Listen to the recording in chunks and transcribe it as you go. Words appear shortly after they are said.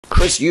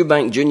Chris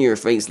Eubank Jr.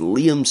 fights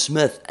Liam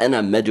Smith in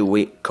a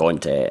middleweight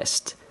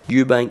contest.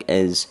 Eubank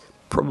is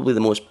probably the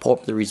most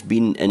popular he's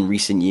been in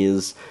recent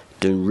years,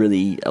 doing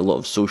really a lot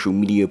of social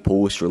media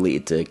posts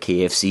related to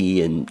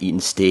KFC and eating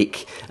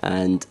steak,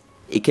 and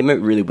he came out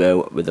really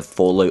well with the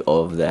fallout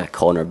of the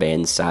Conor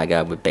Ben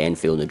saga with Ben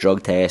failing the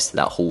drug test,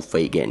 that whole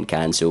fight getting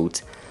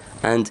cancelled,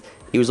 and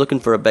he was looking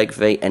for a big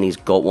fight, and he's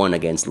got one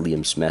against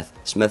Liam Smith.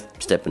 Smith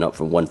stepping up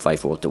from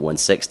 154 to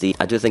 160.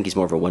 I do think he's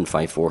more of a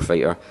 154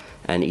 fighter,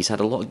 and he's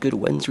had a lot of good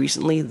wins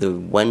recently. The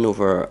win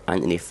over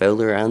Anthony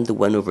Fowler and the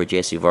win over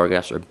Jesse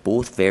Vargas are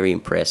both very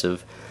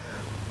impressive,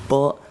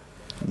 but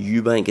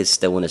Eubank is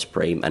still in his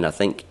prime, and I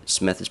think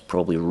Smith is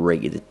probably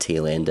right at the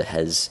tail end of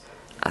his.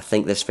 I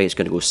think this fight's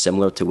going to go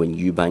similar to when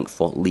Eubank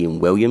fought Liam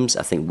Williams.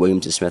 I think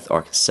Williams and Smith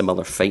are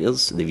similar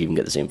fighters. They've even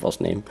got the same first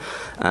name,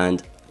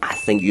 and I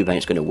think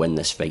Eubank's going to win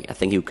this fight. I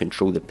think he'll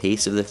control the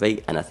pace of the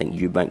fight, and I think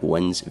Eubank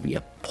wins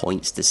via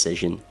points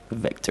decision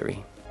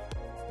victory.